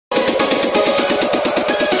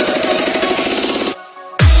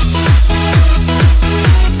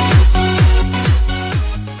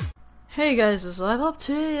Hey guys, this is LOLIPOP.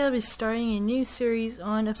 Today I'll be starting a new series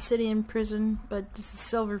on Obsidian Prison, but this is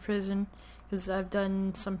Silver Prison, because I've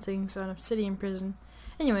done some things on Obsidian Prison.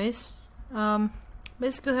 Anyways,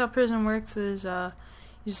 basically how prison works is, you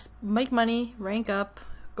just make money, rank up,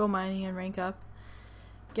 go mining and rank up,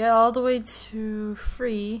 get all the way to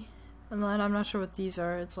free, and then I'm not sure what these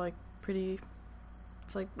are, it's like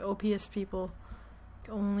OPS people,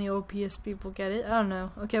 only OPS people get it, I don't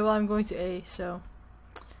know. Okay, well I'm going to A, so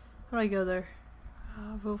how do I go there?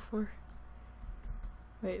 Vote for.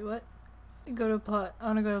 Wait, what? Go to plot. I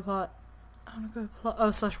wanna go to plot. I wanna go to plot.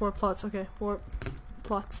 Oh, / warp plots. Okay, warp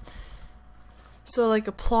plots. So like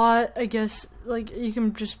a plot, I guess, like you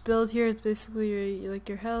can just build here. It's basically like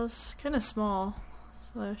your house, kind of small.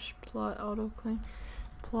 / plot auto claim.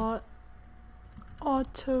 Plot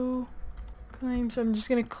auto claim. So I'm just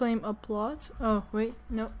gonna claim a plot. Oh wait,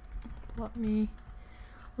 no. Plot me.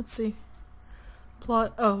 Let's see.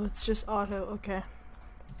 Plot, oh, it's just auto, okay.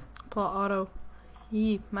 Plot auto.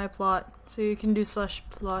 My plot. So you can do /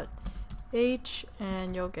 plot H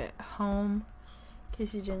and you'll get home. In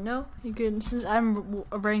case you didn't know, you can, since I'm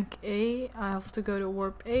rank A, I have to go to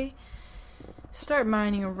warp A. Start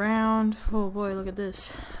mining around. Oh boy, look at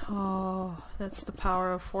this. Oh, that's the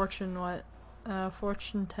power of fortune. What?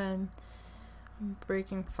 Fortune 10. I'm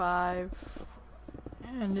breaking 5.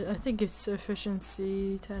 And I think it's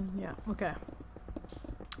efficiency 10. Yeah, okay.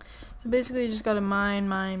 So basically you just gotta mine.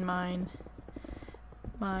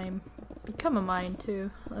 Become a mine too.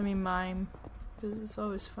 Let me mime. Because it's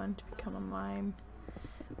always fun to become a mime.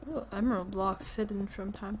 Ooh, emerald blocks hidden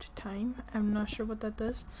from time to time. I'm not sure what that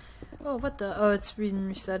does. Oh, what the? Oh, it's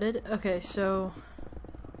been resetted. Okay, so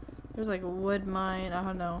there's like a wood mine. I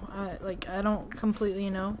don't know. I don't completely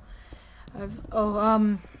know.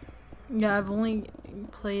 Yeah, I've only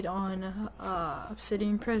played on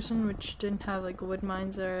Obsidian Prison, which didn't have like wood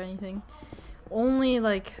mines or anything. Only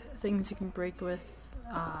like things you can break with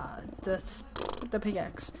the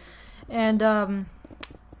pickaxe. And I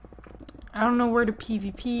don't know where to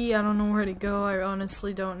PvP. I don't know where to go. I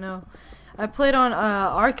honestly don't know. I played on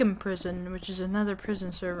Arkham Prison, which is another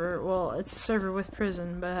prison server. Well, it's a server with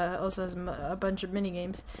prison, but it also has a bunch of mini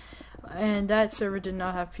games. And that server did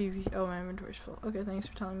not have PvP. Oh, my inventory's full. Okay, thanks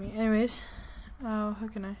for telling me. Anyways, how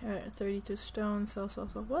can I? 32 stone. Sell.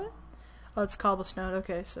 What? Oh, it's cobblestone.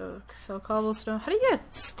 Okay, so sell cobblestone. How do you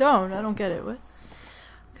get stone? I don't get it. What?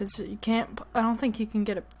 Because you can't. I don't think you can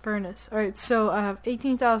get a furnace. All right, so I have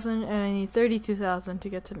 18,000 and I need 32,000 to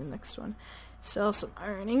get to the next one. Sell some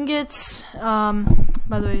iron ingots.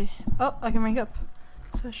 By the way, oh, I can rank up.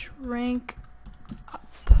 / rank up.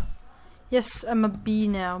 Yes, I'm a B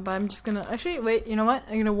now, but I'm just gonna actually wait. You know what?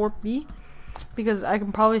 I'm gonna warp B because I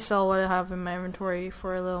can probably sell what I have in my inventory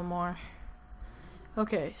for a little more.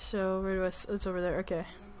 Okay, so where do I? It's over there. Okay.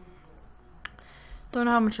 Don't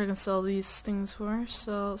know how much I can sell these things for.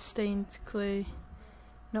 So stained clay.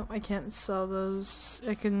 Nope, I can't sell those.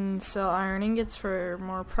 I can sell iron ingots for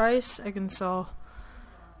more price. I can sell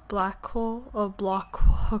black coal. Oh, block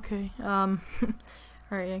coal. Okay.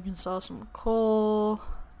 Alright, I can sell some coal.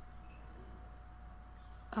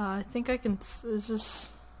 I think I can. Is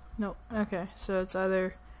this? No. Okay, so it's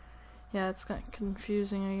either. Yeah, it's kind of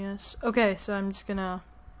confusing, I guess. Okay, so I'm just gonna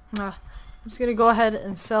go ahead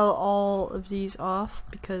and sell all of these off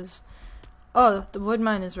because. Oh, the wood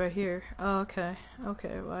mine is right here. Oh, okay.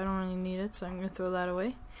 Okay, well I don't really need it, so I'm gonna throw that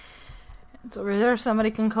away. It's over there.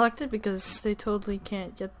 Somebody can collect it because they totally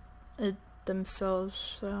can't get it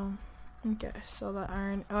themselves. So, okay, sell that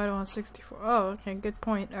iron. Oh, I don't have 64. Oh, okay, good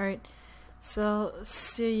point. All right. So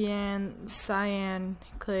cyan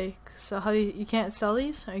clay. So how do you can't sell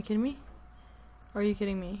these? Are you kidding me? Or are you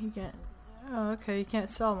kidding me? You can't. Oh, okay, you can't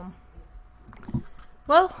sell them.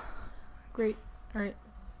 Well, great. All right.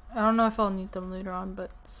 I don't know if I'll need them later on, but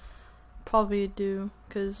probably do.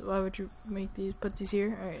 Cause why would you make these? Put these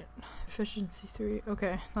here. All right. Efficiency 3.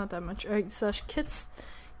 Okay, not that much. All right. / kits.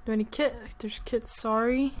 Do any kit? There's kits.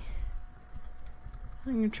 Sorry.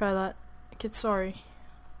 I'm gonna try that. Kit. Sorry.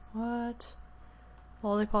 What?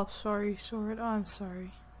 Lollipop, sorry, sword. Oh, I'm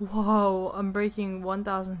sorry. Whoa, I'm breaking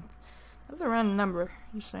 1,000. That's a random number,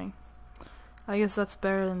 you're saying. I guess that's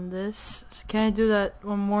better than this. So can I do that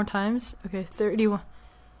one more times? Okay, 31.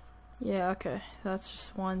 Yeah, okay. That's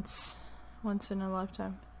just once in a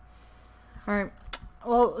lifetime. Alright.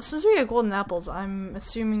 Well, since we get golden apples, I'm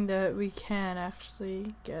assuming that we can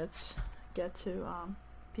actually get to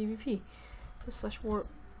PvP. So / warp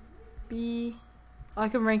B. I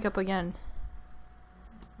can rank up again.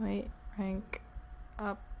 Wait, rank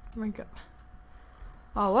up.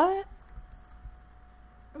 Oh, what?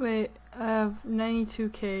 Wait, I have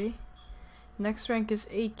 92k. Next rank is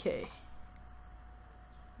 8k.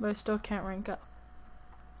 but I still can't rank up.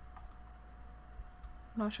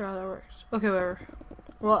 Not sure how that works. Okay, whatever.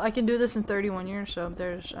 Well, I can do this in 31 years, so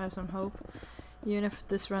I have some hope. Even if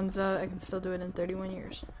this runs out, I can still do it in 31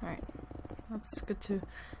 years. Alright. That's good too.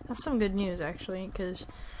 That's some good news, actually, because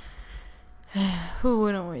who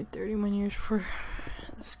wouldn't wait 31 years for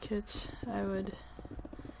this kid? I would.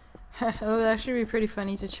 It would actually be pretty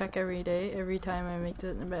funny to check every day, every time I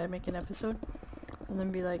make an episode, and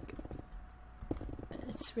then be like,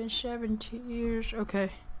 it's been 17 years. Okay.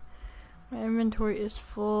 My inventory is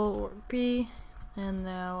full, or B, and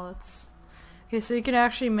now let's... Okay, so you can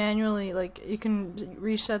actually manually, like, you can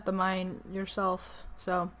reset the mine yourself,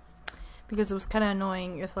 so, because it was kind of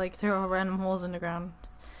annoying if, like, there are random holes in the ground.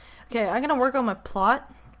 Okay, I'm gonna work on my plot,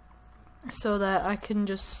 so that I can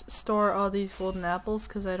just store all these golden apples,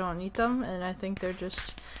 because I don't need them, and I think they're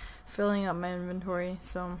just filling up my inventory,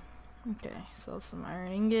 so, okay, so some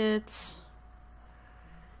iron ingots,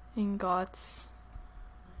 ingots,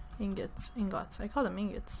 I call them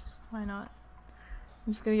ingots, why not?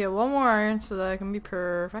 I'm just gonna get one more iron so that I can be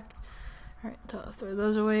perfect. Alright, throw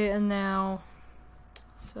those away, and now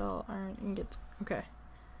sell iron ingots. Okay.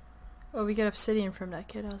 Oh, we get obsidian from that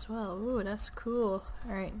kid as well. Ooh, that's cool.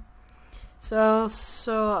 Alright. So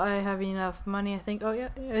I have enough money, I think. Oh yeah,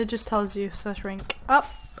 it just tells you slash rank up.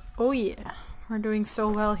 Oh yeah. We're doing so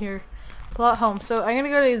well here. Plot home. So I'm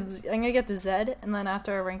gonna get the Z, and then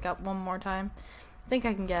after I rank up one more time, I think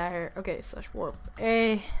I can get out of here. Okay, slash warp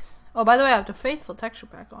A. Oh, by the way, I have the faithful texture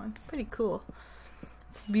pack on. Pretty cool.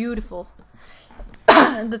 It's beautiful.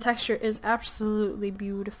 The texture is absolutely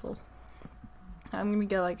beautiful. I'm gonna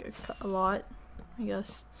get like a lot, I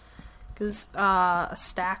guess, because a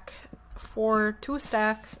stack for 2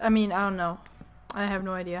 stacks. I mean, I don't know. I have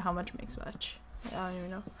no idea how much makes much. I don't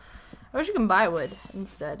even know. I wish you can buy wood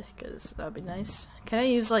instead, because that'd be nice. Can I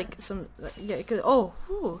use like some? Yeah, cause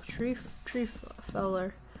ooh, tree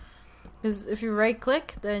feller. Because if you right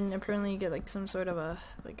click, then apparently you get like some sort of a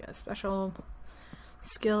special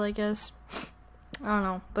skill, I guess. I don't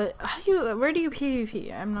know, but where do you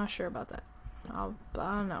PvP? I'm not sure about that. I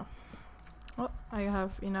don't know. Oh, I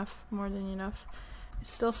have enough, more than enough.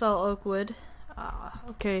 Still sell oak wood.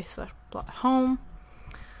 Okay, slash plot home.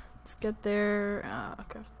 Let's get there.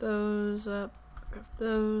 Craft those up. Craft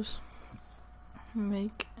those.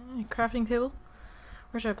 Make a crafting table.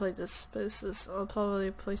 Where should I play this? I'll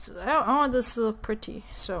probably place it. I want this to look pretty.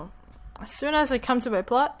 So, as soon as I come to my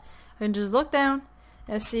plot, I can just look down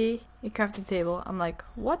and see a crafting table. I'm like,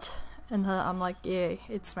 what? And then I'm like, yay,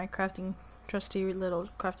 it's my trusty little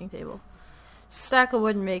crafting table. Stack of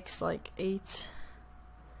wood makes like 8.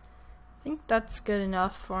 I think that's good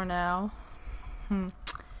enough for now. You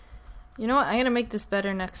know what? I'm gonna make this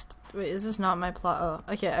better next. Wait, is this not my plot?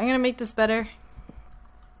 Oh, okay. I'm gonna make this better,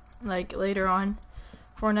 like later on.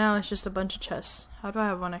 For now, it's just a bunch of chests. How do I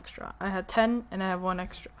have 1 extra? I had 10, and I have 1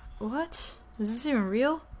 extra. What? Is this even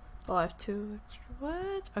real? Oh, I have 2 extra.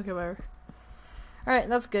 What? Okay, whatever. Alright,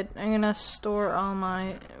 that's good. I'm gonna store all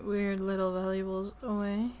my weird little valuables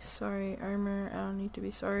away. Sorry, armor. I don't need to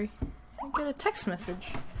be sorry. I get a text message.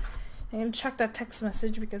 I'm gonna check that text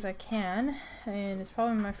message because I can. And it's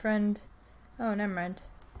probably my friend. Oh, never mind.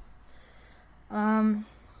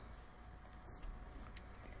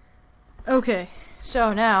 Okay.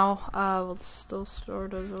 So now, we'll still store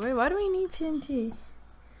those away. Why do we need TNT?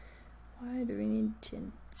 Why do we need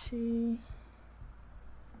TNT?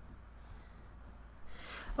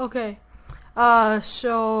 Okay.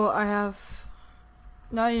 So I have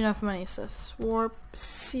not enough money. So warp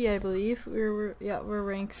C, I believe. We're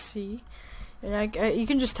rank C. And you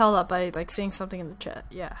can just tell that by like saying something in the chat.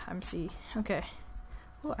 Yeah, I'm C. Okay.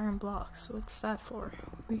 Oh, iron blocks. What's that for?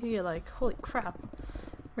 We can get like, holy crap.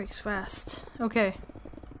 Breaks fast. Okay.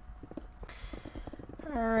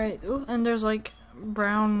 Alright. Oh, and there's like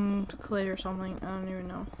brown clay or something. I don't even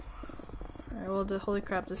know. Alright, well, holy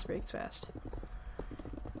crap, this breaks fast.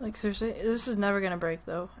 Like, seriously? This is never gonna break,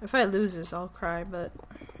 though. If I lose this, I'll cry, but...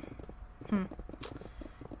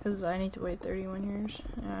 Because I need to wait 31 years.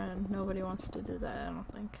 And nobody wants to do that, I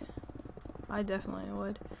don't think. I definitely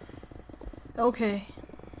would. Okay.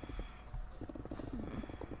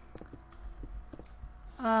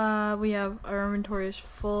 We have our inventory is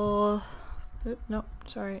full. Oop, nope,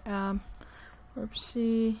 sorry. Warp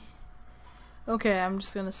C. Okay, I'm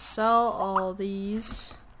just gonna sell all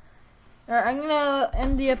these. Alright, I'm gonna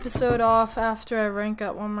end the episode off after I rank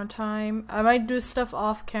up one more time. I might do stuff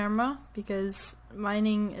off camera because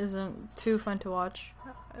mining isn't too fun to watch,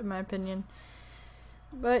 in my opinion.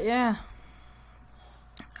 But yeah.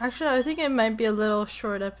 Actually, I think it might be a little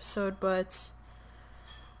short episode, but...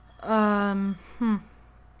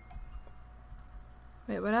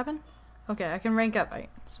 Wait, what happened? Okay, I can rank up. I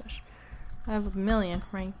have 1,000,000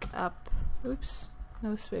 rank up. Oops,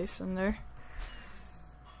 no space in there.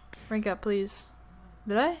 Rank up, please.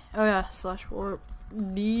 Did I? Oh yeah, /warp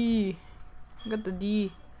D. I got the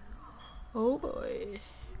D. Oh boy.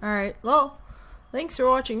 Alright, well, thanks for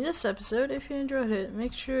watching this episode. If you enjoyed it,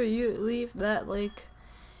 make sure you leave that like.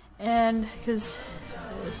 And, because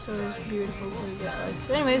it's so beautiful to get likes.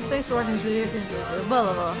 So anyways, thanks for watching this video. If you enjoyed it, blah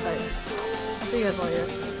blah blah. I'll see you guys later.